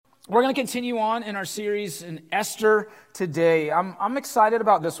We're going to continue on in our series in Esther today. I'm excited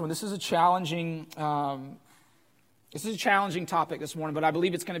about this one. This is a challenging topic this morning, but I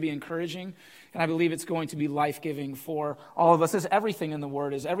believe it's going to be encouraging, and I believe it's going to be life-giving for all of us. As everything in the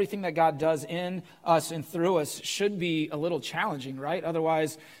Word is, everything that God does in us and through us should be a little challenging, right?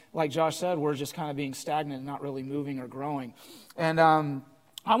 Otherwise, like Josh said, we're just kind of being stagnant and not really moving or growing. And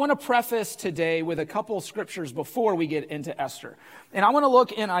I want to preface today with a couple scriptures before we get into Esther. And I want to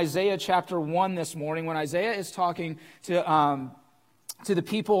look in Isaiah chapter 1 this morning when Isaiah is talking to the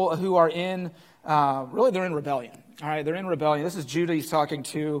people who are in, they're in rebellion. All right, they're in rebellion. This is Judah he's talking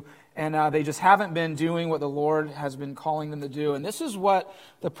to, and they just haven't been doing what the Lord has been calling them to do. And this is what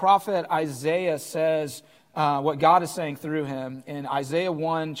the prophet Isaiah says, what God is saying through him in Isaiah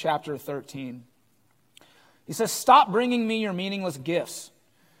 1, chapter 13. He says, "Stop bringing me your meaningless gifts.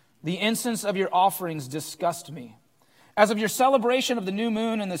 The incense of your offerings disgust me. As of your celebration of the new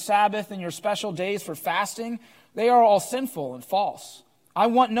moon and the Sabbath and your special days for fasting, they are all sinful and false. I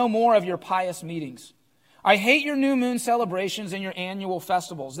want no more of your pious meetings. I hate your new moon celebrations and your annual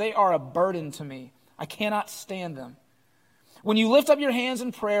festivals. They are a burden to me. I cannot stand them. When you lift up your hands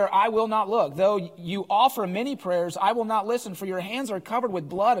in prayer, I will not look. Though you offer many prayers, I will not listen, for your hands are covered with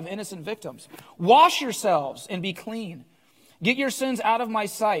blood of innocent victims. Wash yourselves and be clean. Get your sins out of my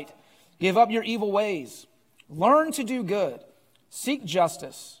sight. Give up your evil ways. Learn to do good. Seek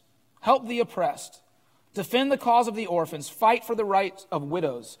justice. Help the oppressed. Defend the cause of the orphans. Fight for the rights of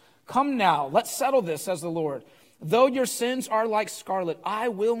widows. Come now, let's settle this, says the Lord. Though your sins are like scarlet, I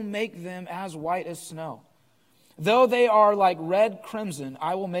will make them as white as snow. Though they are like red crimson,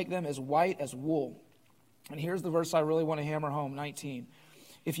 I will make them as white as wool." And here's the verse I really want to hammer home, 19.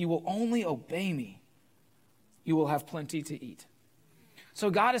 "If you will only obey me, you will have plenty to eat."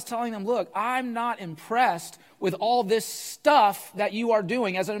 So God is telling them, look, I'm not impressed with all this stuff that you are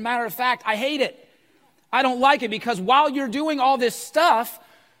doing. As a matter of fact, I hate it. I don't like it because while you're doing all this stuff,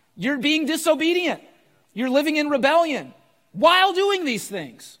 you're being disobedient. You're living in rebellion while doing these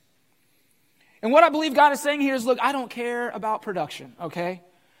things. And what I believe God is saying here is, look, I don't care about production, okay?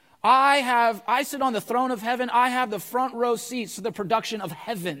 I sit on the throne of heaven. I have the front row seats to the production of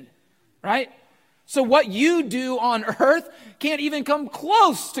heaven, right? So what you do on earth can't even come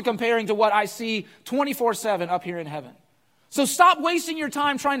close to comparing to what I see 24/7 up here in heaven. So stop wasting your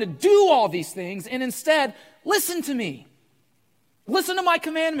time trying to do all these things and instead listen to me. Listen to my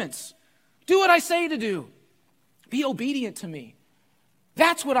commandments. Do what I say to do. Be obedient to me.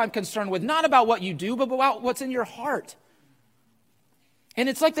 That's what I'm concerned with, not about what you do, but about what's in your heart. And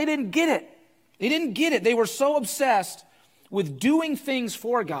it's like they didn't get it. They didn't get it. They were so obsessed with doing things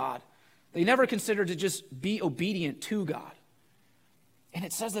for God, they never considered to just be obedient to God. And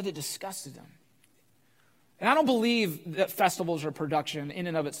it says that it disgusted them. And I don't believe that festivals or production in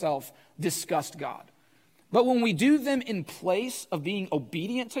and of itself disgust God. But when we do them in place of being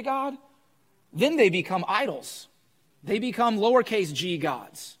obedient to God, then they become idols. They become lowercase g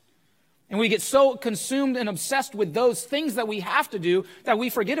gods. And we get so consumed and obsessed with those things that we have to do that we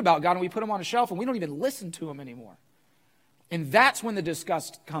forget about God and we put them on a shelf and we don't even listen to him anymore. And that's when the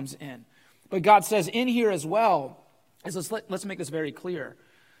disgust comes in. But God says in here as well, let's make this very clear.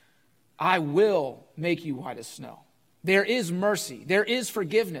 I will make you white as snow. There is mercy. There is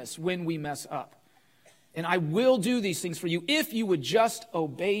forgiveness when we mess up. And I will do these things for you. If you would just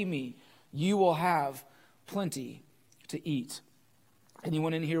obey me, you will have plenty to eat.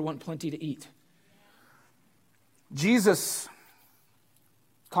 Anyone in here want plenty to eat? Jesus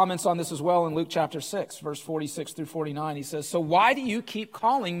comments on this as well in Luke chapter 6, verse 46 through 49. He says, "So why do you keep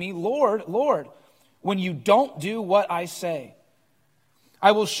calling me Lord, Lord, when you don't do what I say?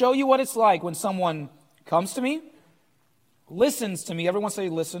 I will show you what it's like when someone comes to me, listens to me," everyone say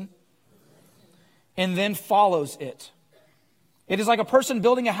listen, "and then follows it. It is like a person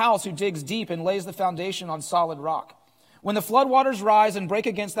building a house who digs deep and lays the foundation on solid rock. When the floodwaters rise and break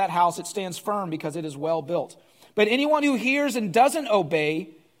against that house, it stands firm because it is well built. But anyone who hears and doesn't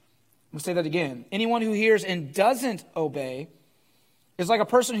obey," I'm going to say that again, "anyone who hears and doesn't obey is like a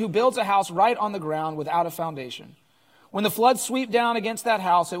person who builds a house right on the ground without a foundation. When the floods sweep down against that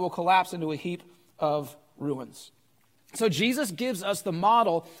house, it will collapse into a heap of ruins." So Jesus gives us the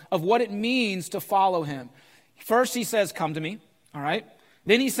model of what it means to follow him. First he says, come to me, all right?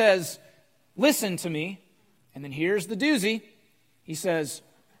 Then he says, listen to me. And then here's the doozy. He says,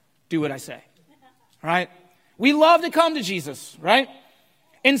 do what I say, all right? We love to come to Jesus, right?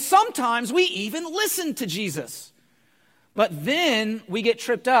 And sometimes we even listen to Jesus. But then we get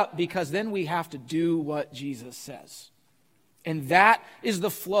tripped up because then we have to do what Jesus says. And that is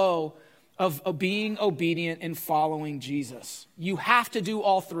the flow of being obedient and following Jesus. You have to do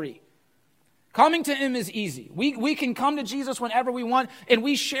all three. Coming to him is easy. We can come to Jesus whenever we want, and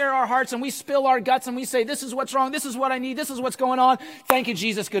we share our hearts, and we spill our guts, and we say, this is what's wrong, this is what I need, this is what's going on. Thank you,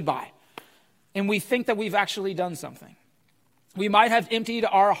 Jesus, goodbye. And we think that we've actually done something. We might have emptied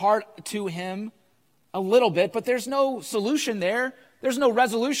our heart to him a little bit, but there's no solution there. There's no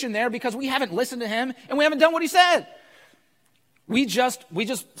resolution there because we haven't listened to him, and we haven't done what he said. We just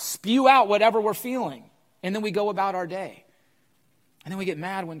spew out whatever we're feeling, and then we go about our day. And then we get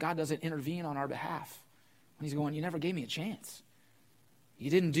mad when God doesn't intervene on our behalf. When he's going, you never gave me a chance.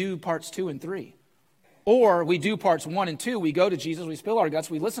 You didn't do parts 2 and 3. Or we do parts 1 and 2. We go to Jesus, we spill our guts,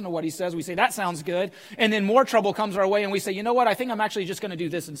 we listen to what he says, we say, that sounds good. And then more trouble comes our way and we say, you know what, I think I'm actually just going to do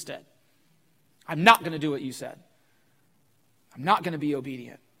this instead. I'm not going to do what you said. I'm not going to be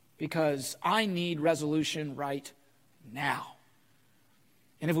obedient because I need resolution right now.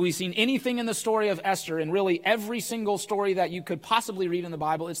 And if we've seen anything in the story of Esther, and really every single story that you could possibly read in the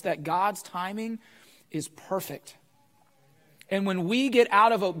Bible, it's that God's timing is perfect. And when we get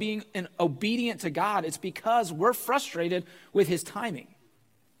out of being obedient to God, it's because we're frustrated with his timing.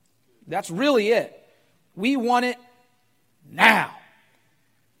 That's really it. We want it now.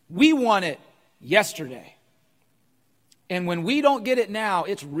 We want it yesterday. And when we don't get it now,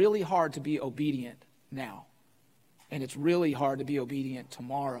 it's really hard to be obedient now. And it's really hard to be obedient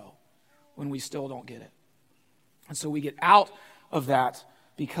tomorrow when we still don't get it. And so we get out of that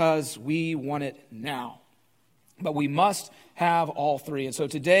because we want it now. But we must have all three. And so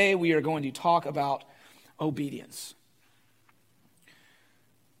today we are going to talk about obedience.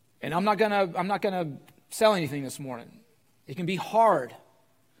 And I'm not gonna sell anything this morning. It can be hard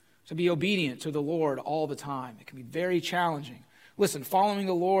to be obedient to the Lord all the time. It can be very challenging. Listen, following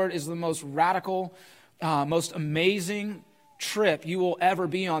the Lord is the most radical, most amazing trip you will ever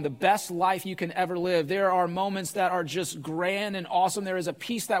be on, the best life you can ever live. There are moments that are just grand and awesome. There is a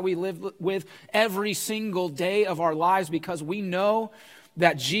peace that we live with every single day of our lives because we know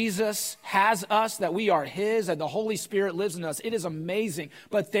that Jesus has us, that we are his, that the Holy Spirit lives in us. It is amazing.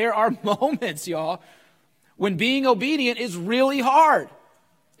 But there are moments, y'all, when being obedient is really hard.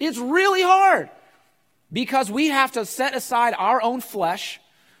 It's really hard because we have to set aside our own flesh,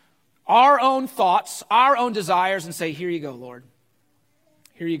 our own thoughts, our own desires, and say, here you go, Lord.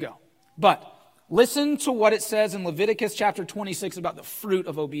 Here you go. But listen to what it says in Leviticus chapter 26 about the fruit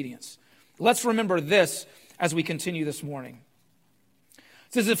of obedience. Let's remember this as we continue this morning.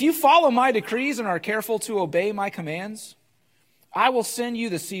 It says, if you follow my decrees and are careful to obey my commands, I will send you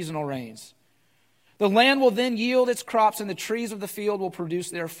the seasonal rains. The land will then yield its crops, and the trees of the field will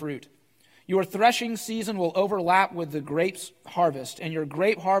produce their fruit. Your threshing season will overlap with the grapes harvest, and your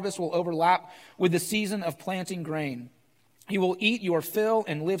grape harvest will overlap with the season of planting grain. You will eat your fill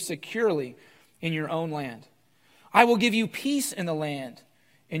and live securely in your own land. I will give you peace in the land,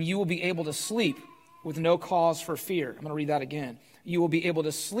 and you will be able to sleep with no cause for fear. I'm going to read that again. You will be able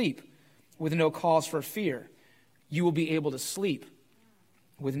to sleep with no cause for fear. You will be able to sleep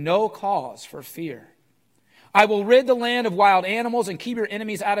with no cause for fear. I will rid the land of wild animals and keep your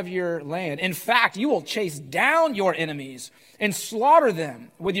enemies out of your land. In fact, you will chase down your enemies and slaughter them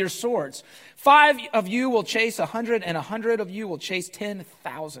with your swords. 5 of you will chase 100, and 100 of you will chase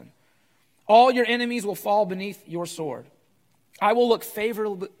 10,000. All your enemies will fall beneath your sword. I will look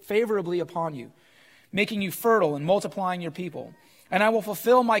favorably upon you, making you fertile and multiplying your people. And I will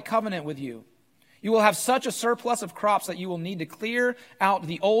fulfill my covenant with you. You will have such a surplus of crops that you will need to clear out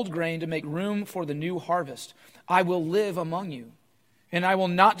the old grain to make room for the new harvest. I will live among you, and I will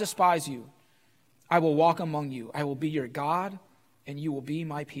not despise you. I will walk among you. I will be your God, and you will be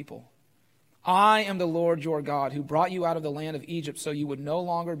my people. I am the Lord your God, who brought you out of the land of Egypt so you would no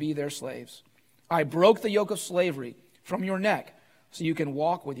longer be their slaves. I broke the yoke of slavery from your neck so you can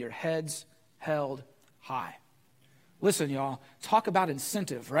walk with your heads held high. Listen, y'all, talk about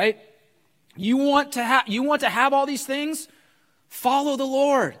incentive, right? You want to have all these things? Follow the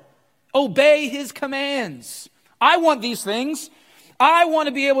Lord. Obey his commands. I want these things. I want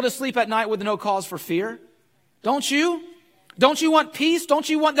to be able to sleep at night with no cause for fear. Don't you? Don't you want peace? Don't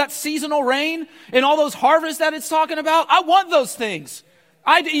you want that seasonal rain and all those harvests that it's talking about? I want those things.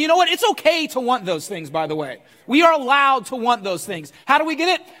 You know what? It's okay to want those things, by the way. We are allowed to want those things. How do we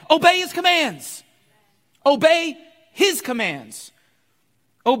get it? Obey his commands. Obey his commands.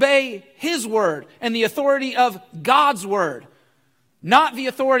 Obey his word and the authority of God's word, not the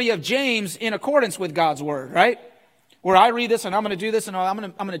authority of James in accordance with God's word, right? Where I read this and I'm going to do this and I'm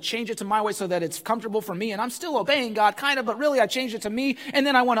going to change it to my way so that it's comfortable for me and I'm still obeying God kind of, but really I changed it to me and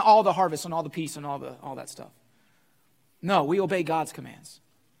then I want all the harvest and all the peace and all that stuff. No, we obey God's commands.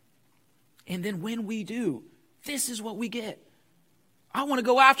 And then when we do, this is what we get. I want to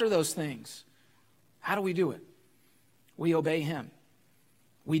go after those things. How do we do it? We obey him.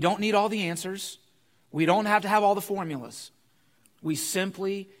 We don't need all the answers. We don't have to have all the formulas. We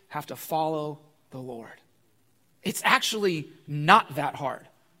simply have to follow the Lord. It's actually not that hard.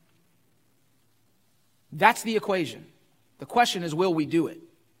 That's the equation. The question is, will we do it?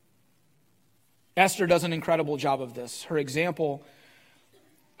 Esther does an incredible job of this. Her example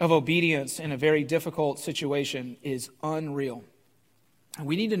of obedience in a very difficult situation is unreal. And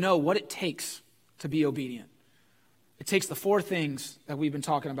we need to know what it takes to be obedient. It takes the four things that we've been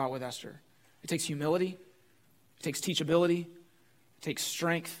talking about with Esther. It takes humility, it takes teachability, it takes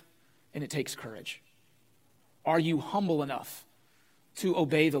strength, and it takes courage. Are you humble enough to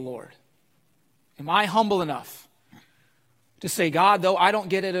obey the Lord? Am I humble enough to say, God, though I don't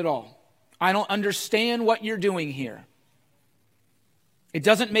get it at all, I don't understand what you're doing here. It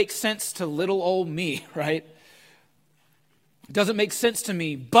doesn't make sense to little old me, right? It doesn't make sense to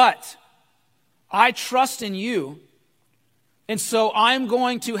me, but I trust in you. And so I'm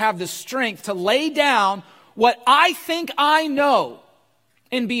going to have the strength to lay down what I think I know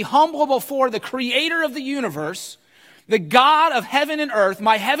and be humble before the creator of the universe, the God of heaven and earth,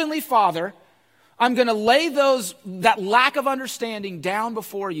 my heavenly Father. I'm going to lay that lack of understanding down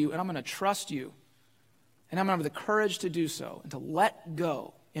before you, and I'm going to trust you. And I'm going to have the courage to do so and to let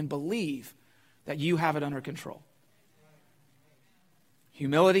go and believe that you have it under control.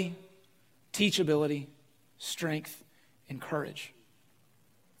 Humility, teachability, strength, and courage.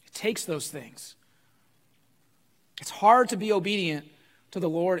 It takes those things. It's hard to be obedient to the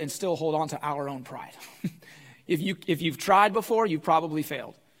Lord and still hold on to our own pride. If you've tried before, you've probably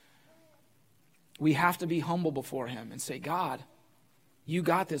failed. We have to be humble before him and say, God, you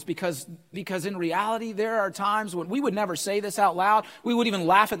got this. Because in reality, there are times when we would never say this out loud. We would even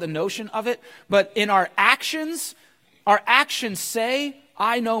laugh at the notion of it. But in our actions say,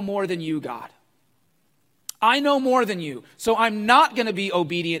 I know more than you, God. I know more than you. So I'm not going to be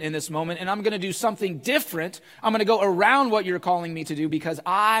obedient in this moment, and I'm going to do something different. I'm going to go around what you're calling me to do because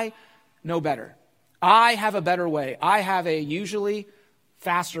I know better. I have a better way. I have a usually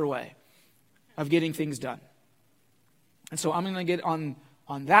faster way of getting things done. And so I'm going to get on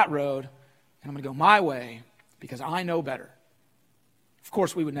that road, and I'm going to go my way because I know better. Of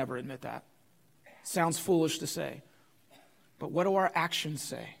course, we would never admit that. Sounds foolish to say. But what do our actions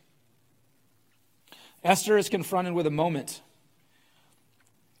say? Esther is confronted with a moment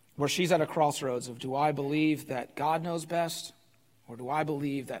where she's at a crossroads of, do I believe that God knows best, or do I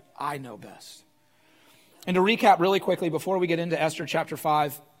believe that I know best? And to recap really quickly before we get into Esther chapter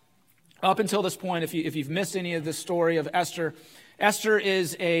 5, up until this point, if you've missed any of the story of Esther, Esther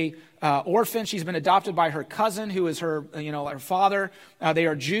is a orphan. She's been adopted by her cousin, who is her father. They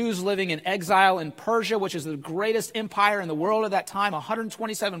are Jews living in exile in Persia, which is the greatest empire in the world at that time,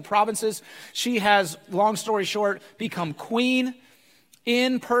 127 provinces. She has, long story short, become queen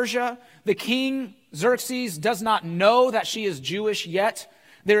in Persia. The king, Xerxes, does not know that she is Jewish yet.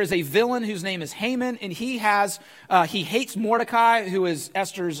 There is a villain whose name is Haman, and he hates Mordecai, who is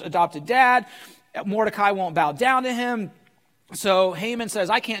Esther's adopted dad. Mordecai won't bow down to him. So Haman says,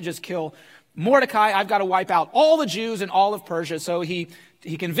 I can't just kill Mordecai. I've got to wipe out all the Jews in all of Persia. So he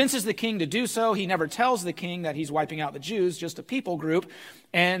convinces the king to do so. He never tells the king that he's wiping out the Jews, just a people group.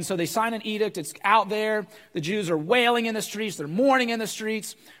 And so they sign an edict. It's out there. The Jews are wailing in the streets. They're mourning in the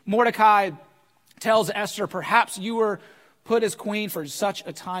streets. Mordecai tells Esther, perhaps you were put as queen for such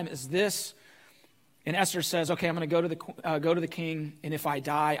a time as this. And Esther says, okay, I'm going to go to the king, and if I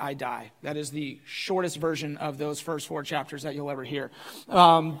die, I die. That is the shortest version of those first 4 chapters that you'll ever hear.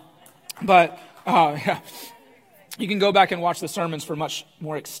 But you can go back and watch the sermons for much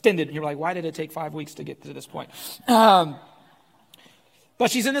more extended. And you're like, why did it take 5 weeks to get to this point? But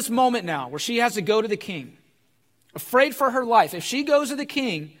she's in this moment now where she has to go to the king, afraid for her life. If she goes to the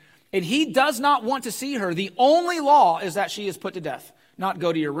king and he does not want to see her, the only law is that she is put to death. Not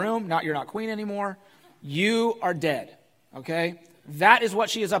go to your room, not you're not queen anymore. You are dead, okay? That is what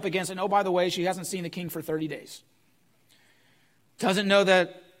she is up against. And oh, by the way, she hasn't seen the king for 30 days. Doesn't know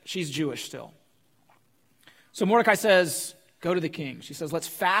that she's Jewish still. So Mordecai says, go to the king. She says, let's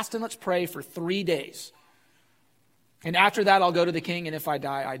fast and let's pray for 3 days. And after that, I'll go to the king, and if I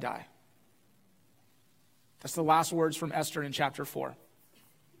die, I die. That's the last words from Esther in chapter 4.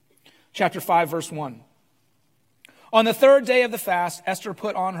 Chapter 5, verse 1. On the 3rd day of the fast, Esther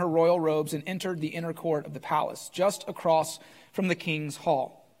put on her royal robes and entered the inner court of the palace, just across from the king's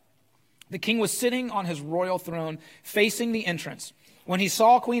hall. The king was sitting on his royal throne, facing the entrance. When he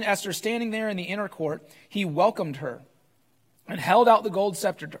saw Queen Esther standing there in the inner court, he welcomed her and held out the gold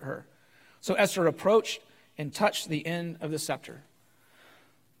scepter to her. So Esther approached and touched the end of the scepter.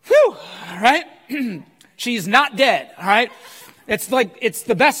 Whew, all right? She's not dead, all right? It's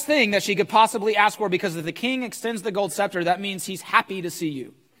the best thing that she could possibly ask for, because if the king extends the gold scepter, that means he's happy to see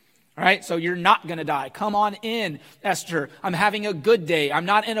you. All right, so you're not going to die. Come on in, Esther. I'm having a good day. I'm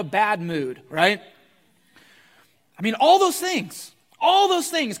not in a bad mood, right? I mean, all those things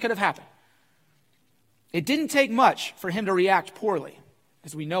could have happened. It didn't take much for him to react poorly,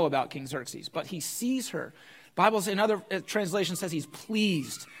 as we know about King Xerxes, but he sees her. Bible in other translations says he's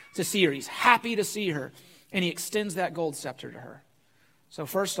pleased to see her. He's happy to see her, and he extends that gold scepter to her. So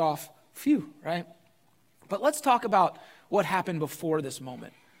first off, phew, right? But let's talk about what happened before this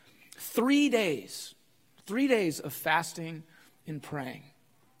moment. 3 days of fasting and praying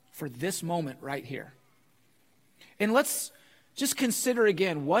for this moment right here. And let's just consider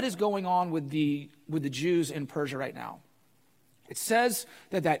again what is going on with the Jews in Persia right now. It says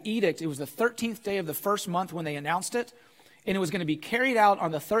that edict, it was the 13th day of the first month when they announced it, and it was going to be carried out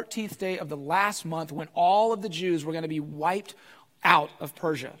on the 13th day of the last month when all of the Jews were going to be wiped out of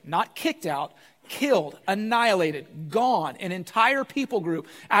Persia. Not kicked out, killed, annihilated, gone, an entire people group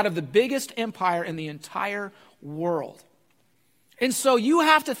out of the biggest empire in the entire world. And so you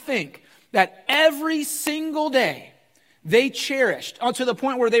have to think that every single day they cherished, to the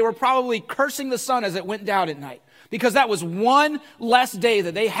point where they were probably cursing the sun as it went down at night, because that was one less day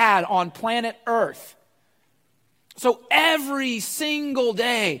that they had on planet Earth. So every single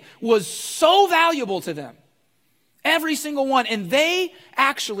day was so valuable to them. Every single one. And they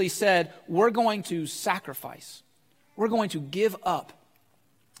actually said, we're going to sacrifice. We're going to give up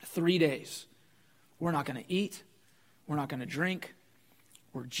 3 days. We're not going to eat. We're not going to drink.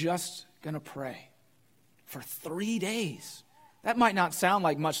 We're just going to pray for 3 days. That might not sound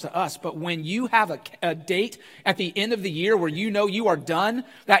like much to us, but when you have a date at the end of the year where you know you are done,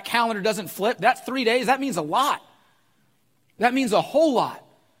 that calendar doesn't flip, that's 3 days, that means a lot. That means a whole lot.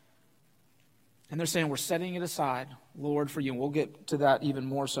 And they're saying, we're setting it aside, Lord, for you. And we'll get to that even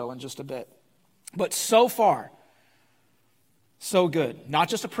more so in just a bit. But so far, so good. Not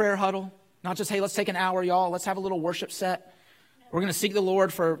just a prayer huddle. Not just, hey, let's take an hour, y'all. Let's have a little worship set. We're going to seek the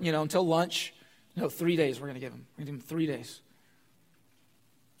Lord for, until lunch. No, 3 days we're going to give him. We're going to give him 3 days.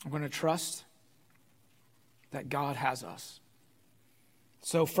 I'm going to trust that God has us.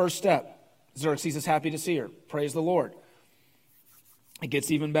 So first step, Xerxes is happy to see her. Praise the Lord. It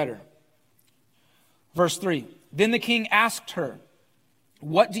gets even better. Verse 3, then the king asked her,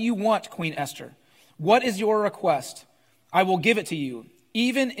 what do you want, Queen Esther? What is your request? I will give it to you,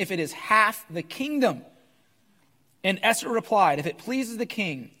 even if it is half the kingdom. And Esther replied, if it pleases the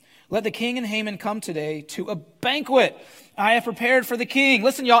king, let the king and Haman come today to a banquet I have prepared for the king.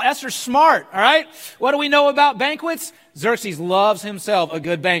 Listen, y'all, Esther's smart, all right? What do we know about banquets? Xerxes loves himself a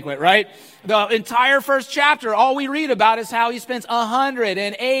good banquet, right? The entire first chapter, all we read about is how he spends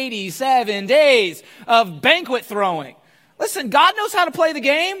 187 days of banquet throwing. Listen, God knows how to play the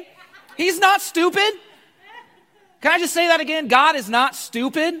game. He's not stupid. Can I just say that again? God is not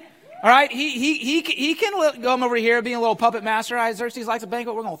stupid. All right, he can go over here being a little puppet master. All right, Xerxes likes a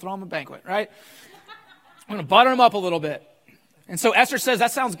banquet. We're going to throw him a banquet, right? I'm going to butter him up a little bit. And so Esther says,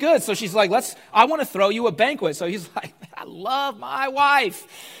 that sounds good. So she's like, I want to throw you a banquet. So he's like, I love my wife.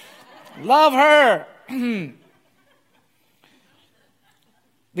 Love her.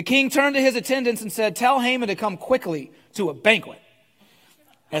 The king turned to his attendants and said, tell Haman to come quickly to a banquet,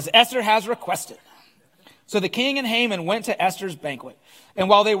 as Esther has requested. So the king and Haman went to Esther's banquet. And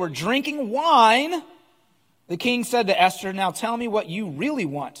while they were drinking wine, the king said to Esther, now tell me what you really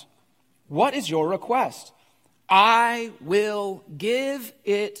want. What is your request? I will give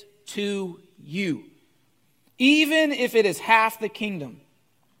it to you, even if it is half the kingdom.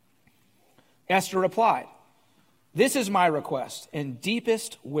 Esther replied, this is my request and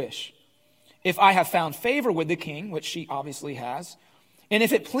deepest wish. If I have found favor with the king, which she obviously has, and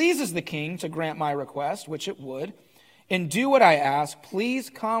if it pleases the king to grant my request, which it would, and do what I ask, please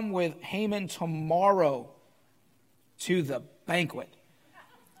come with Haman tomorrow to the banquet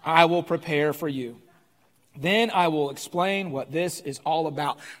I will prepare for you. Then I will explain what this is all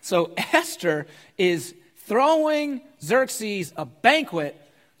about. So Esther is throwing Xerxes a banquet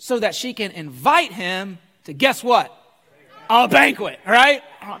so that she can invite him to, guess what? A banquet, right?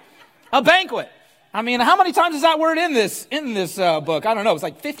 A banquet. I mean, how many times is that word in this book? I don't know. It's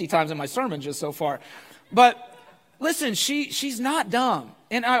like 50 times in my sermon just so far. But listen, she's not dumb.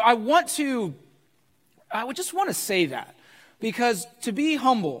 And I would just want to say that, because to be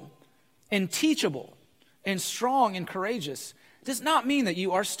humble and teachable and strong and courageous does not mean that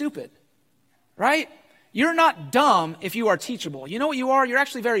you are stupid, right? You're not dumb if you are teachable. You know what you are? You're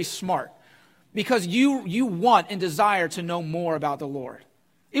actually very smart. because you want and desire to know more about the Lord.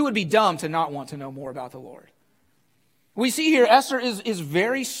 It would be dumb to not want to know more about the Lord. We see here Esther is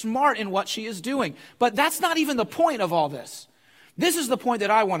very smart in what she is doing, but that's not even the point of all this. This is the point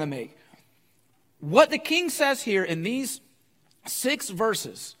that I want to make. What the king says here in these 6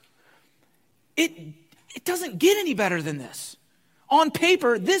 verses, it doesn't get any better than this. On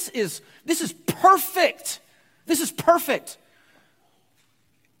paper, this is perfect. This is perfect.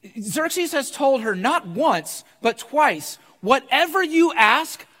 Xerxes has told her not once, but twice, whatever you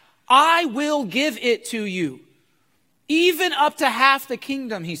ask, I will give it to you. Even up to half the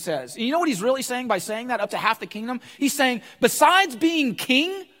kingdom, he says. And you know what he's really saying by saying that, up to half the kingdom? He's saying, besides being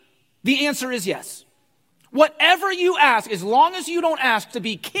king, the answer is yes. Whatever you ask, as long as you don't ask to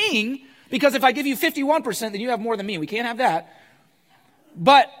be king, because if I give you 51%, then you have more than me. We can't have that.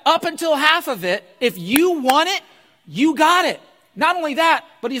 But up until half of it, if you want it, you got it. Not only that,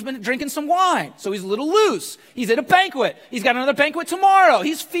 but he's been drinking some wine. So he's a little loose. He's at a banquet. He's got another banquet tomorrow.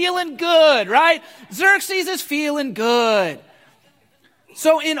 He's feeling good, right? Xerxes is feeling good.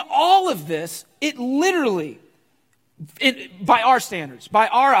 So in all of this, it literally, by our standards, by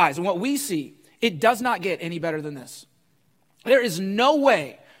our eyes and what we see, it does not get any better than this. There is no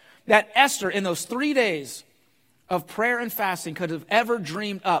way that Esther in those 3 days of prayer and fasting could have ever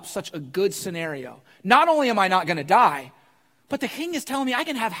dreamed up such a good scenario. Not only am I not going to die, but the king is telling me I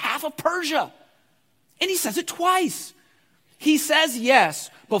can have half of Persia. And he says it twice. He says yes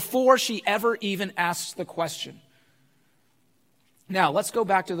before she ever even asks the question. Now, let's go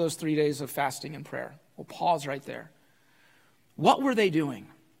back to those 3 days of fasting and prayer. We'll pause right there. What were they doing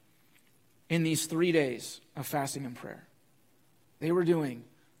in these 3 days of fasting and prayer? They were doing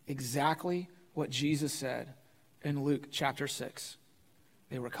exactly what Jesus said in Luke chapter 6.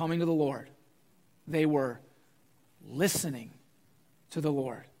 They were coming to the Lord. They were listening to the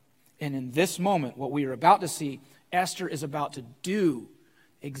Lord. And in this moment, what we are about to see, Esther is about to do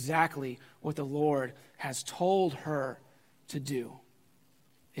exactly what the Lord has told her to do.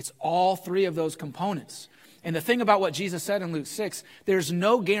 It's all 3 of those components. And the thing about what Jesus said in Luke 6, there's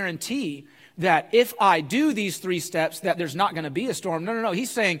no guarantee that if I do these 3 steps, that there's not going to be a storm. No.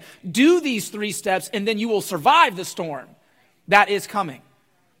 He's saying, do these 3 steps, and then you will survive the storm that is coming.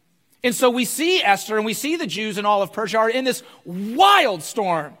 And so we see Esther, and we see the Jews and all of Persia are in this wild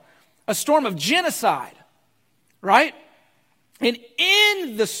storm, a storm of genocide, right? And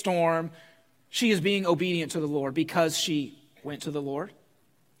in the storm, she is being obedient to the Lord because she went to the Lord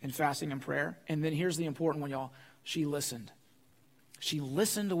in fasting and prayer. And then here's the important one, y'all. She listened. She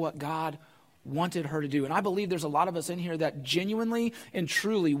listened to what God wanted her to do. And I believe there's a lot of us in here that genuinely and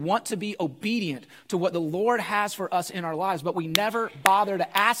truly want to be obedient to what the Lord has for us in our lives, but we never bother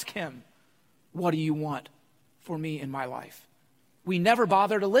to ask him, what do you want for me in my life? We never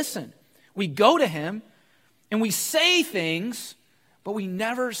bother to listen. We go to him and we say things, but we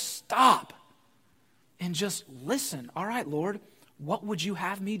never stop and just listen. All right, Lord, what would you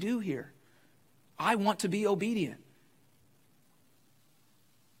have me do here? I want to be obedient.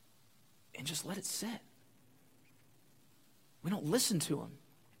 And just let it sit. We don't listen to him.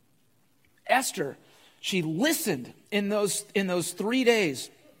 Esther, she listened in those 3 days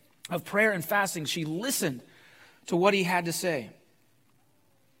of prayer and fasting. She listened to what he had to say.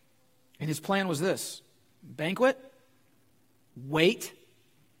 And his plan was this: banquet, wait,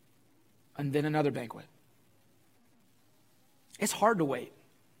 and then another banquet. It's hard to wait,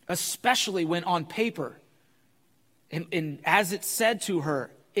 especially when on paper, and as it said to her,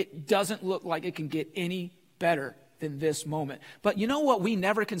 it doesn't look like it can get any better than this moment. But you know what we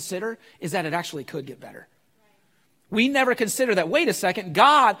never consider is that it actually could get better. We never consider that, wait a second,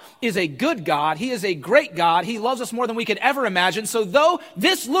 God is a good God. He is a great God. He loves us more than we could ever imagine. So though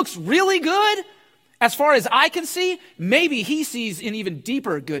this looks really good, as far as I can see, maybe he sees an even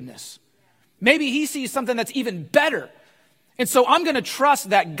deeper goodness. Maybe he sees something that's even better. And so I'm going to trust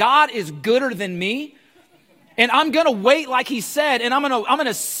that God is gooder than me. And I'm going to wait like he said, and I'm going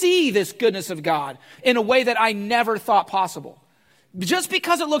to see this goodness of God in a way that I never thought possible. Just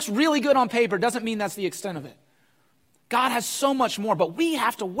because it looks really good on paper doesn't mean that's the extent of it. God has so much more, but we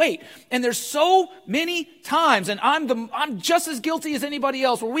have to wait. And there's so many times, and I'm just as guilty as anybody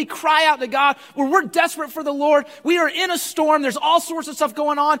else, where we cry out to God, where we're desperate for the Lord. We are in a storm. There's all sorts of stuff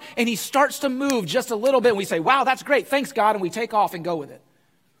going on, and he starts to move just a little bit. And we say, wow, that's great. Thanks, God. And we take off and go with it.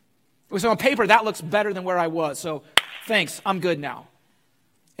 We say, on paper, that looks better than where I was. So thanks, I'm good now.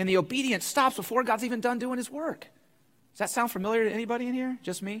 And the obedience stops before God's even done doing his work. Does that sound familiar to anybody in here?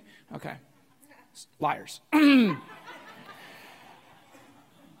 Just me? Okay. Liars.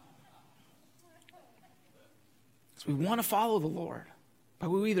 So we want to follow the Lord, But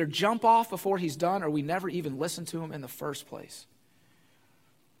we either jump off before he's done or we never even listen to him in the first place.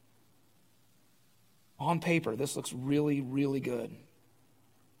 On paper, this looks really, really good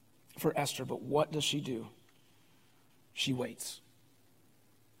for Esther, but what does she do? She waits.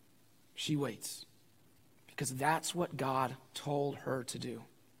 She waits. Because that's what God told her to do.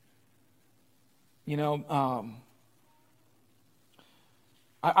 You know,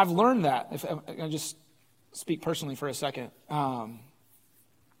 I've learned that. If I just speak personally for a second.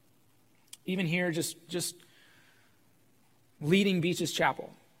 Even here, just leading Beaches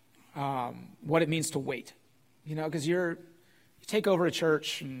Chapel, what it means to wait. You know, because you take over a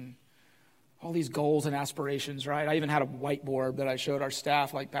church and all these goals and aspirations, right? I even had a whiteboard that I showed our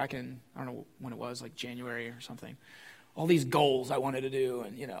staff like back in, I don't know when it was, like January or something. All these goals I wanted to do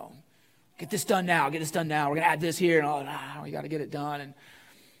and, you know, get this done now. We're going to add this here. And we got to get it done.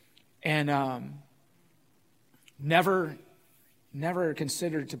 And never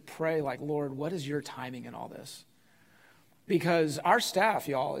considered to pray like, Lord, what is your timing in all this? Because our staff,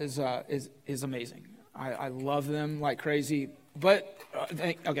 y'all, is amazing. I love them like crazy. But,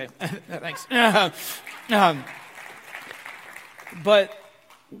 okay, thanks. But,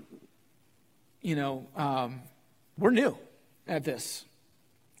 you know, we're new at this.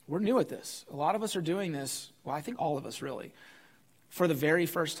 We're new at this. A lot of us are doing this, well, I think all of us really, for the very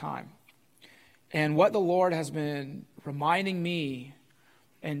first time. And what the Lord has been reminding me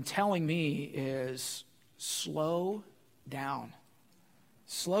and telling me is slow down.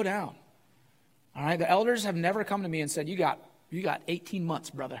 Slow down. All right, the elders have never come to me and said, you got 18 months,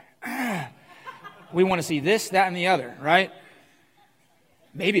 brother. We want to see this, that, and the other, right?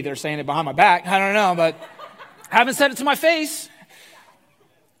 Maybe they're saying it behind my back. I don't know, but I haven't said it to my face.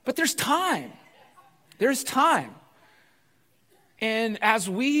 But there's time. There's time. And as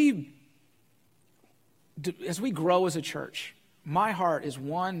we grow as a church, my heart is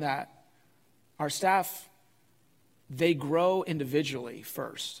one that our staff, they grow individually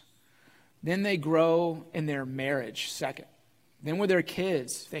first. Then they grow in their marriage second. Then with their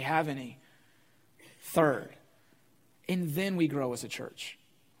kids, if they have any, third. And then we grow as a church.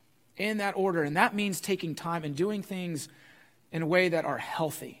 In that order. And that means taking time and doing things in a way that are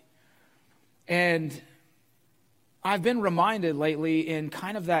healthy. And I've been reminded lately in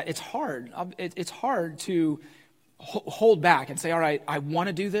kind of that it's hard. It's hard to hold back and say, all right, I want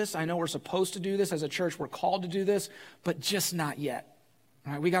to do this. I know we're supposed to do this as a church. We're called to do this, but just not yet.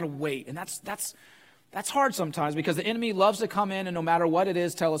 All right, we got to wait. And that's hard sometimes because the enemy loves to come in and no matter what it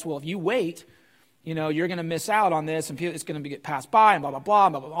is, tell us, well, if you wait, you know, you're going to miss out on this and it's going to get passed by and blah, blah, blah,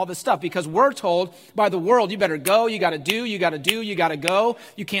 blah, blah, all this stuff. Because we're told by the world, you better go, you got to do, you got to go.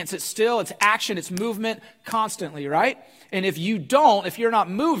 You can't sit still. It's action, it's movement constantly, right? And if you're not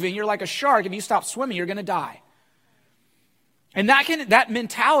moving, you're like a shark. If you stop swimming, you're going to die. And that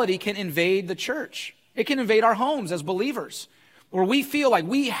mentality can invade the church. It can invade our homes as believers. Where we feel like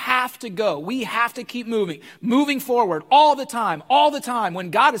we have to go. We have to keep moving forward all the time, when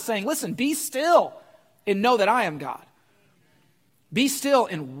God is saying, listen, be still and know that I am God. Be still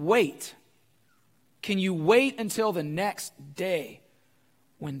and wait. Can you wait until the next day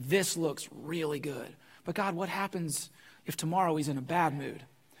when this looks really good? But God, what happens if tomorrow he's in a bad mood?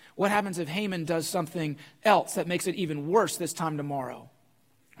 What happens if Haman does something else that makes it even worse this time tomorrow?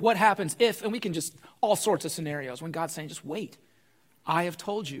 What happens if, and we can just, all sorts of scenarios when God's saying, just wait. I have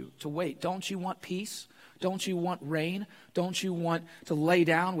told you to wait. Don't you want peace? Don't you want rain? Don't you want to lay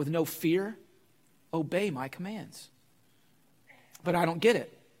down with no fear? Obey my commands. But I don't get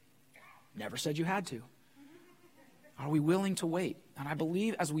it. Never said you had to. Are we willing to wait? And I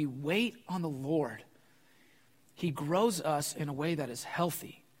believe as we wait on the Lord, he grows us in a way that is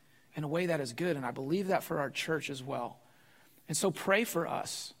healthy, in a way that is good. And I believe that for our church as well. And so pray for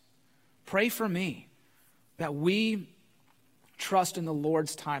us. Pray for me that we trust in the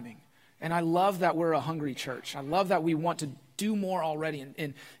Lord's timing. And I love that we're a hungry church. I love that we want to do more already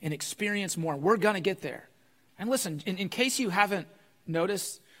and experience more. We're going to get there. And listen, in case you haven't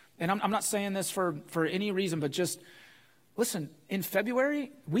noticed, and I'm not saying this for any reason, but just listen, in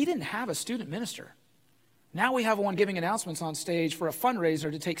February, we didn't have a student minister. Now we have one giving announcements on stage for a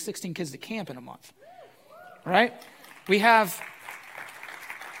fundraiser to take 16 kids to camp in a month. Right?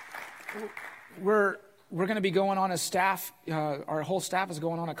 We're going to be going on a staff, our whole staff is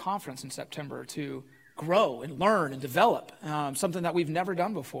going on a conference in September to grow and learn and develop, something that we've never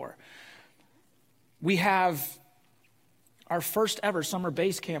done before. We have our first ever summer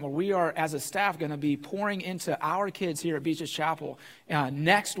base camp where we are, as a staff, going to be pouring into our kids here at Beaches Chapel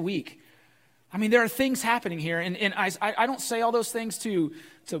next week. I mean, there are things happening here, and I don't say all those things to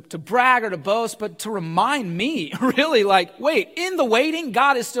brag or to boast, but to remind me, really, like, wait, in the waiting,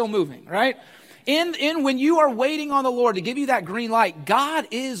 God is still moving, right? In when you are waiting on the Lord to give you that green light, God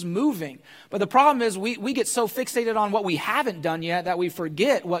is moving. But the problem is we get so fixated on what we haven't done yet that we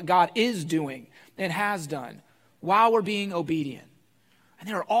forget what God is doing and has done while we're being obedient. And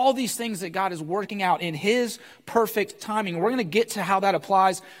there are all these things that God is working out in his perfect timing. We're going to get to how that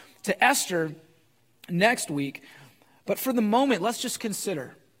applies to Esther next week. But for the moment, let's just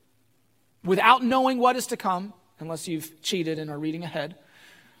consider, without knowing what is to come, unless you've cheated and are reading ahead,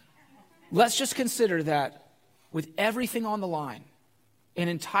 let's just consider that with everything on the line, an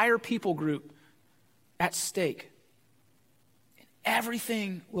entire people group at stake, and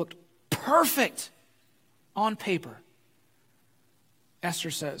everything looked perfect on paper,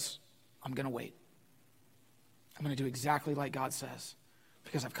 Esther says, I'm going to wait. I'm going to do exactly like God says,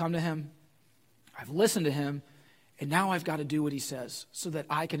 because I've come to him, I've listened to him, and now I've got to do what he says so that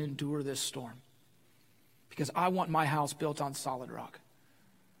I can endure this storm, because I want my house built on solid rock.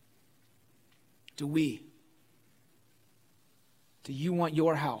 Do you want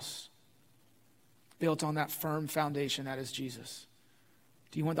your house built on that firm foundation that is Jesus?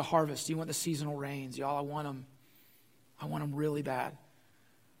 Do you want the harvest? Do you want the seasonal rains? Y'all, I want them really bad.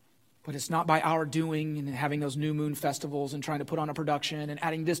 But it's not by our doing and having those new moon festivals and trying to put on a production and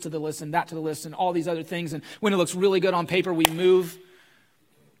adding this to the list and that to the list and all these other things. And when it looks really good on paper, we move.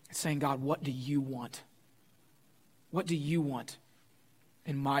 It's saying, God, what do you want? What do you want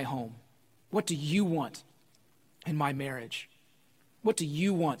in my home? What do you want in my marriage? What do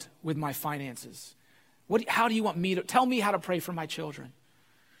you want with my finances? How do you want me to, tell me how to pray for my children.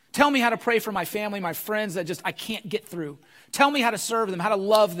 Tell me how to pray for my family, my friends that I can't get through. Tell me how to serve them, how to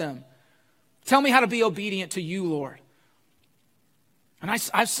love them. Tell me how to be obedient to you, Lord. And I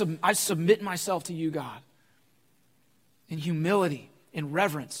submit myself to you, God, in humility, in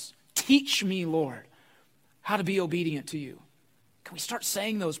reverence. Teach me, Lord, how to be obedient to you. Can we start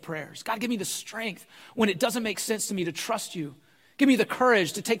saying those prayers? God, give me the strength when it doesn't make sense to me to trust you. Give me the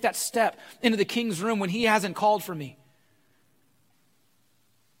courage to take that step into the king's room when he hasn't called for me.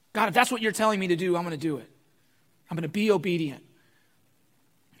 God, if that's what you're telling me to do, I'm going to do it. I'm going to be obedient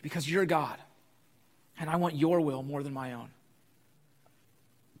because you're God, and I want your will more than my own.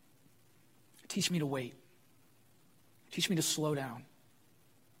 Teach me to wait. Teach me to slow down.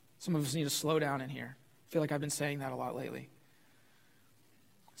 Some of us need to slow down in here. I feel like I've been saying that a lot lately.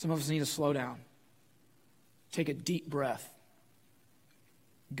 Some of us need to slow down. Take a deep breath.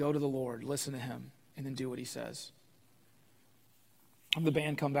 Go to the Lord, listen to him, and then do what he says. Have the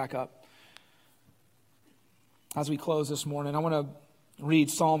band come back up. As we close this morning, I want to read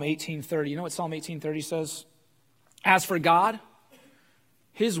Psalm 18:30. You know what Psalm 18:30 says? As for God,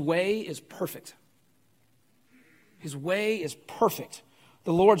 his way is perfect. His way is perfect.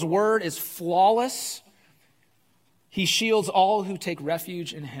 The Lord's word is flawless. He shields all who take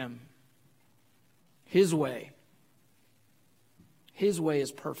refuge in him. His way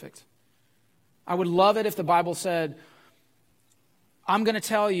is perfect. I would love it if the Bible said, I'm going to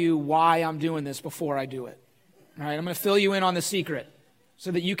tell you why I'm doing this before I do it. All right, I'm going to fill you in on the secret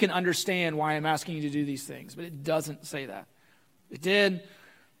so that you can understand why I'm asking you to do these things. But it doesn't say that. If it did,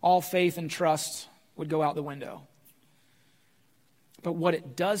 all faith and trust would go out the window. But what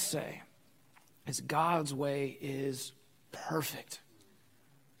it does say is God's way is perfect.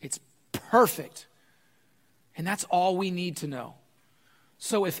 It's perfect. And that's all we need to know.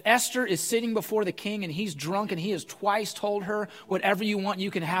 So if Esther is sitting before the king and he's drunk and he has twice told her, whatever you want,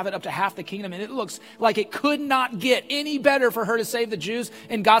 you can have it, up to half the kingdom, and it looks like it could not get any better for her to save the Jews,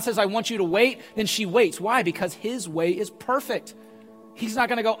 and God says, I want you to wait, then she waits. Why? Because his way is perfect. He's not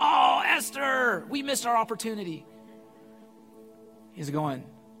going to go, oh, Esther, we missed our opportunity. He's going,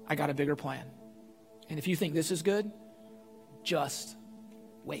 I got a bigger plan. And if you think this is good, just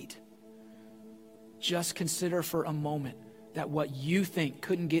wait. Just consider for a moment that what you think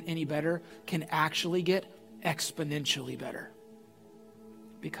couldn't get any better can actually get exponentially better.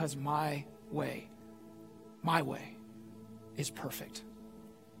 Because my way is perfect.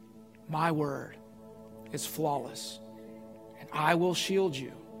 My word is flawless. And I will shield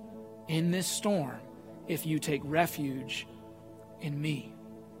you in this storm if you take refuge in me.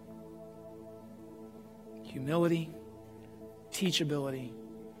 Humility, teachability,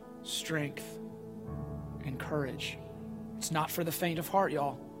 strength, and courage. It's not for the faint of heart,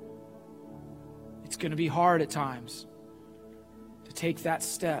 y'all. It's going to be hard at times to take that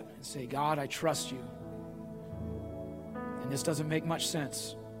step and say, God, I trust you. And this doesn't make much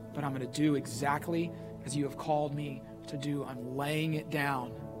sense, but I'm going to do exactly as you have called me to do. I'm laying it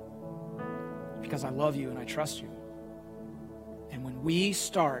down because I love you and I trust you. And when we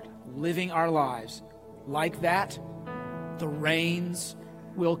start living our lives like that, the rains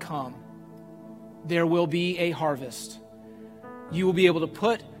will come. There will be a harvest. You will be able to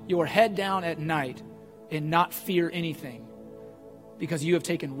put your head down at night and not fear anything because you have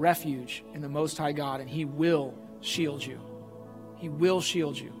taken refuge in the Most High God, and He will shield you. He will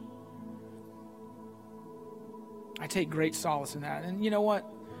shield you. I take great solace in that. And you know what?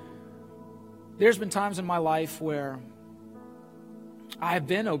 There's been times in my life where I have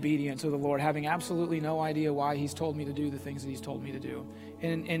been obedient to the Lord, having absolutely no idea why He's told me to do the things that He's told me to do.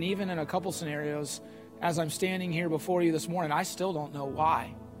 And even in a couple scenarios, as I'm standing here before you this morning, I still don't know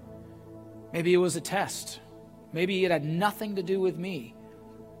why. Maybe it was a test. Maybe it had nothing to do with me,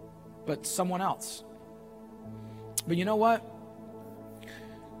 but someone else. But you know what?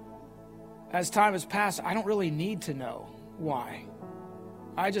 As time has passed, I don't really need to know why.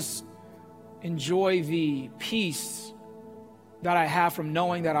 I just enjoy the peace that I have from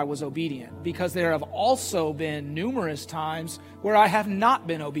knowing that I was obedient, because there have also been numerous times where I have not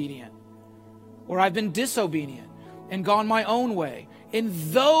been obedient, where I've been disobedient and gone my own way. And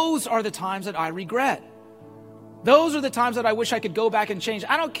those are the times that I regret. Those are the times that I wish I could go back and change.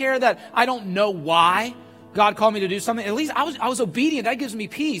 I don't care that I don't know why God called me to do something. At least I was obedient. That gives me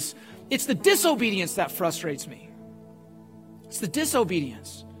peace. It's the disobedience that frustrates me. It's the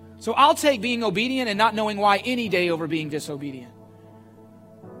disobedience. So I'll take being obedient and not knowing why any day over being disobedient.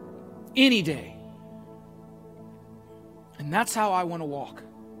 Any day. And that's how I want to walk.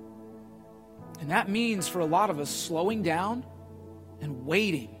 And that means for a lot of us slowing down and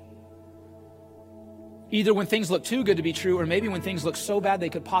waiting. Either when things look too good to be true, or maybe when things look so bad they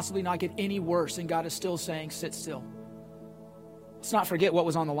could possibly not get any worse, and God is still saying, sit still. Let's not forget what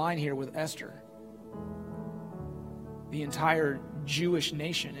was on the line here with Esther. The entire Jewish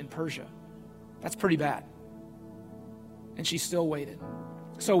nation in Persia. That's pretty bad. And she still waited.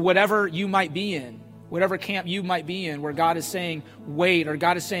 So whatever you might be in, whatever camp you might be in, where God is saying wait, or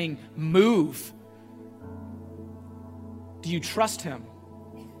God is saying move, do you trust Him?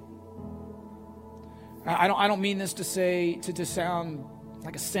 I don't mean this to say to sound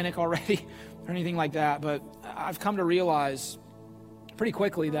like a cynic already or anything like that, but I've come to realize pretty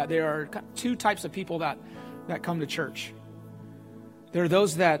quickly that there are two types of people that come to church. There are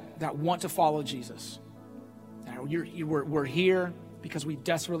those that want to follow Jesus. We're here because we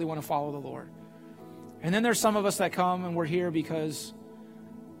desperately want to follow the Lord. And then there's some of us that come and we're here because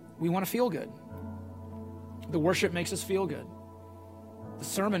we want to feel good. The worship makes us feel good. The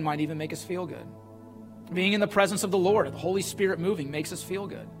sermon might even make us feel good. Being in the presence of the Lord, the Holy Spirit moving, makes us feel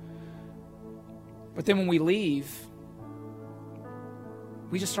good. But then when we leave,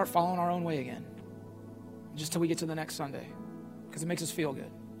 we just start following our own way again. Just till we get to the next Sunday. Because it makes us feel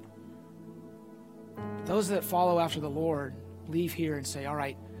good. But those that follow after the Lord leave here and say, all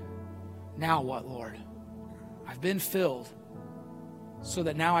right, now what, Lord? I've been filled so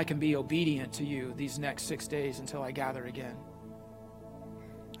that now I can be obedient to you these next 6 days until I gather again.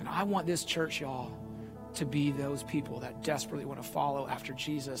 And I want this church, y'all, to be those people that desperately want to follow after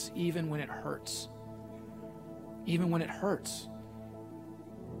Jesus, even when it hurts. Even when it hurts.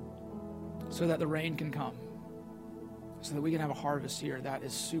 So that the rain can come. So that we can have a harvest here that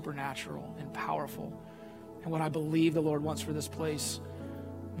is supernatural and powerful. And what I believe the Lord wants for this place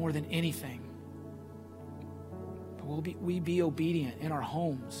more than anything. But we be obedient in our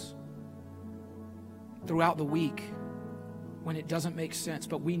homes throughout the week when it doesn't make sense.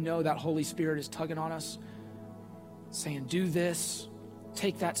 But we know that Holy Spirit is tugging on us, saying, do this,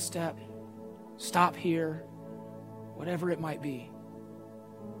 take that step, stop here, whatever it might be.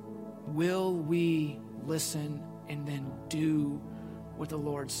 Will we listen and then do what the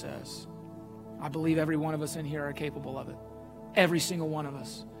Lord says? I believe every one of us in here are capable of it. Every single one of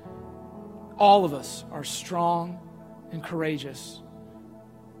us. All of us are strong and courageous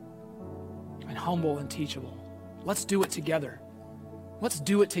and humble and teachable. Let's do it together. Let's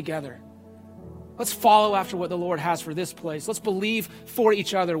do it together. Let's follow after what the Lord has for this place. Let's believe for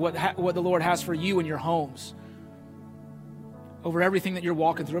each other what the Lord has for you and your homes. Over everything that you're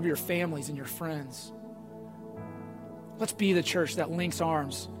walking through, over your families and your friends. Let's be the church that links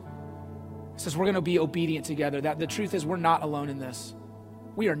arms. It says we're going to be obedient together. That the truth is we're not alone in this.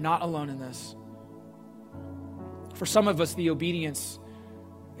 We are not alone in this. For some of us, the obedience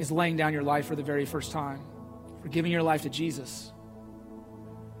is laying down your life for the very first time. For giving your life to Jesus.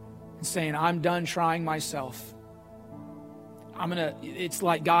 And saying, I'm done trying myself. It's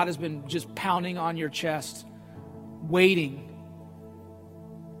like God has been just pounding on your chest, waiting.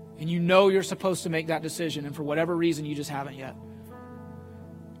 And you know you're supposed to make that decision, and for whatever reason, you just haven't yet.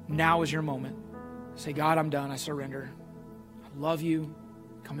 Now is your moment. Say, God, I'm done. I surrender. I love you.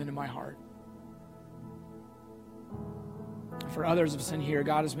 Come into my heart. For others of us in here,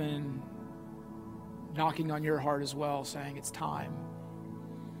 God has been knocking on your heart as well, saying, it's time.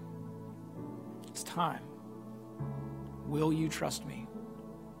 It's time. Will you trust me?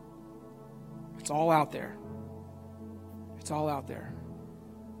 It's all out there. It's all out there.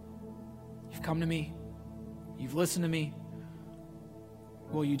 You've come to me. You've listened to me.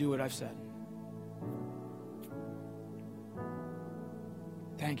 Will you do what I've said?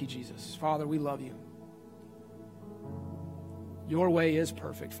 Thank you, Jesus. Father, we love you. Your way is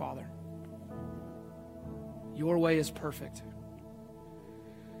perfect, Father. Your way is perfect.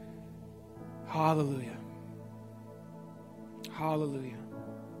 Hallelujah. Hallelujah.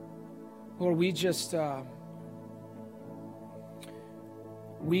 Lord, we just,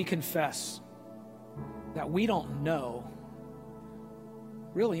 we confess that we don't know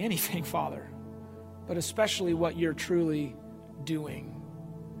really anything, Father, but especially what you're truly doing.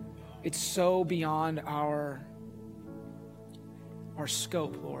 It's so beyond our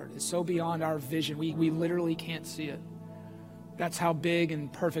scope, Lord. It's so beyond our vision. We literally can't see it. That's how big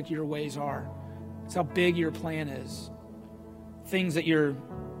and perfect your ways are. It's how big your plan is. Things that you're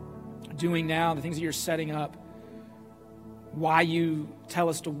doing now, the things that you're setting up, why you tell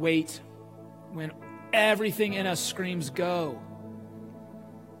us to wait when everything in us screams go.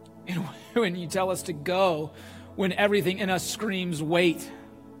 And when you tell us to go when everything in us screams wait.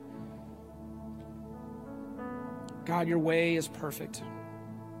 God, your way is perfect,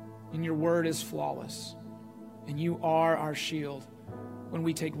 and your word is flawless, and you are our shield when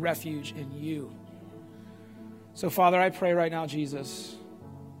we take refuge in you. So, Father, I pray right now, Jesus,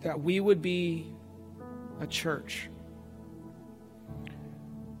 that we would be a church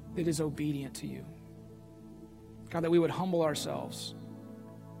that is obedient to you. God, that we would humble ourselves.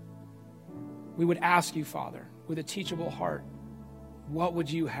 We would ask you, Father, with a teachable heart, what would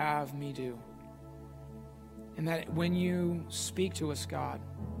you have me do? And that when you speak to us, God,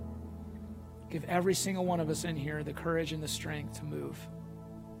 give every single one of us in here the courage and the strength to move.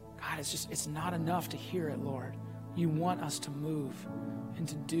 God, it's not enough to hear it, Lord. You want us to move and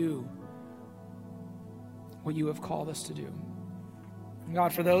to do what you have called us to do. And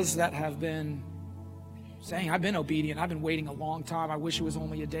God, for those that have been saying, I've been obedient, I've been waiting a long time, I wish it was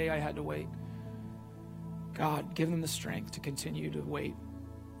only a day I had to wait. God, give them the strength to continue to wait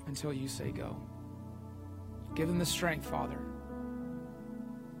until you say go. Give them the strength, Father.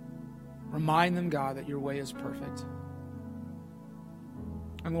 Remind them, God, that your way is perfect.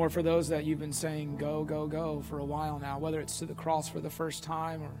 And Lord, for those that you've been saying go, go, go for a while now, whether it's to the cross for the first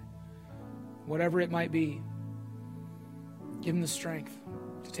time or whatever it might be, give them the strength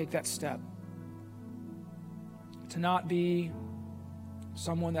to take that step. To not be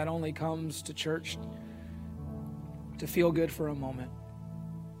someone that only comes to church to feel good for a moment,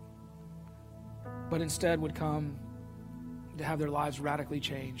 but instead would come to have their lives radically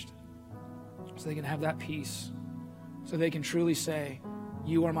changed so they can have that peace, so they can truly say,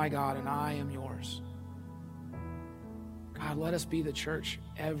 you are my God and I am yours. God, let us be the church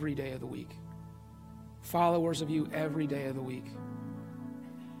every day of the week, followers of you every day of the week,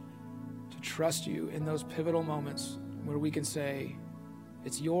 to trust you in those pivotal moments where we can say,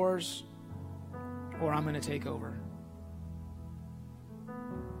 it's yours or I'm going to take over.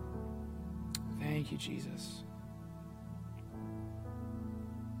 Thank you, Jesus.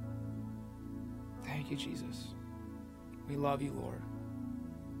 Thank you, Jesus. We love you, Lord.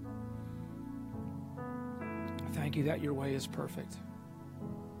 Thank you that your way is perfect.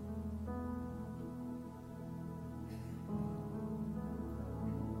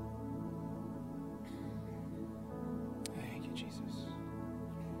 Thank you, Jesus.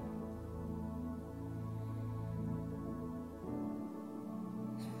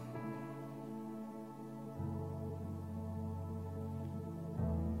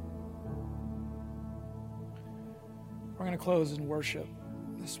 We're going to close in worship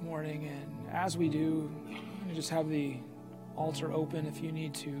this morning, and as we do, I'm going to just have the altar open if you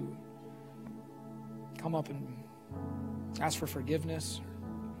need to come up and ask for forgiveness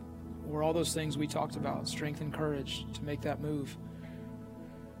or all those things we talked about, strength and courage to make that move.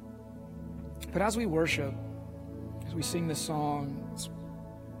 But as we worship, as we sing this song, it's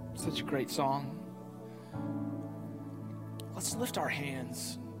such a great song, let's lift our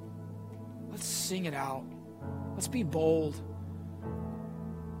hands. Let's sing it out. Let's be bold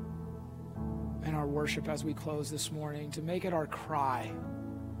in our worship as we close this morning, to make it our cry.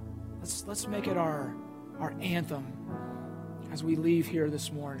 Let's make it our anthem as we leave here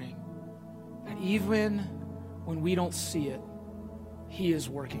this morning. That even when we don't see it, He is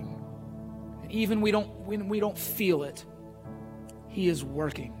working. And even when we don't feel it, he is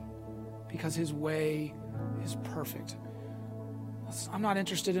working because his way is perfect. I'm not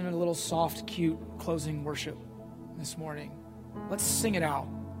interested in a little soft, cute closing worship this morning. Let's sing it out.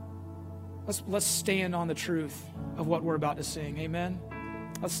 Let's stand on the truth of what we're about to sing. Amen?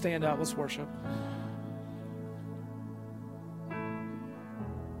 Let's stand up. Let's worship.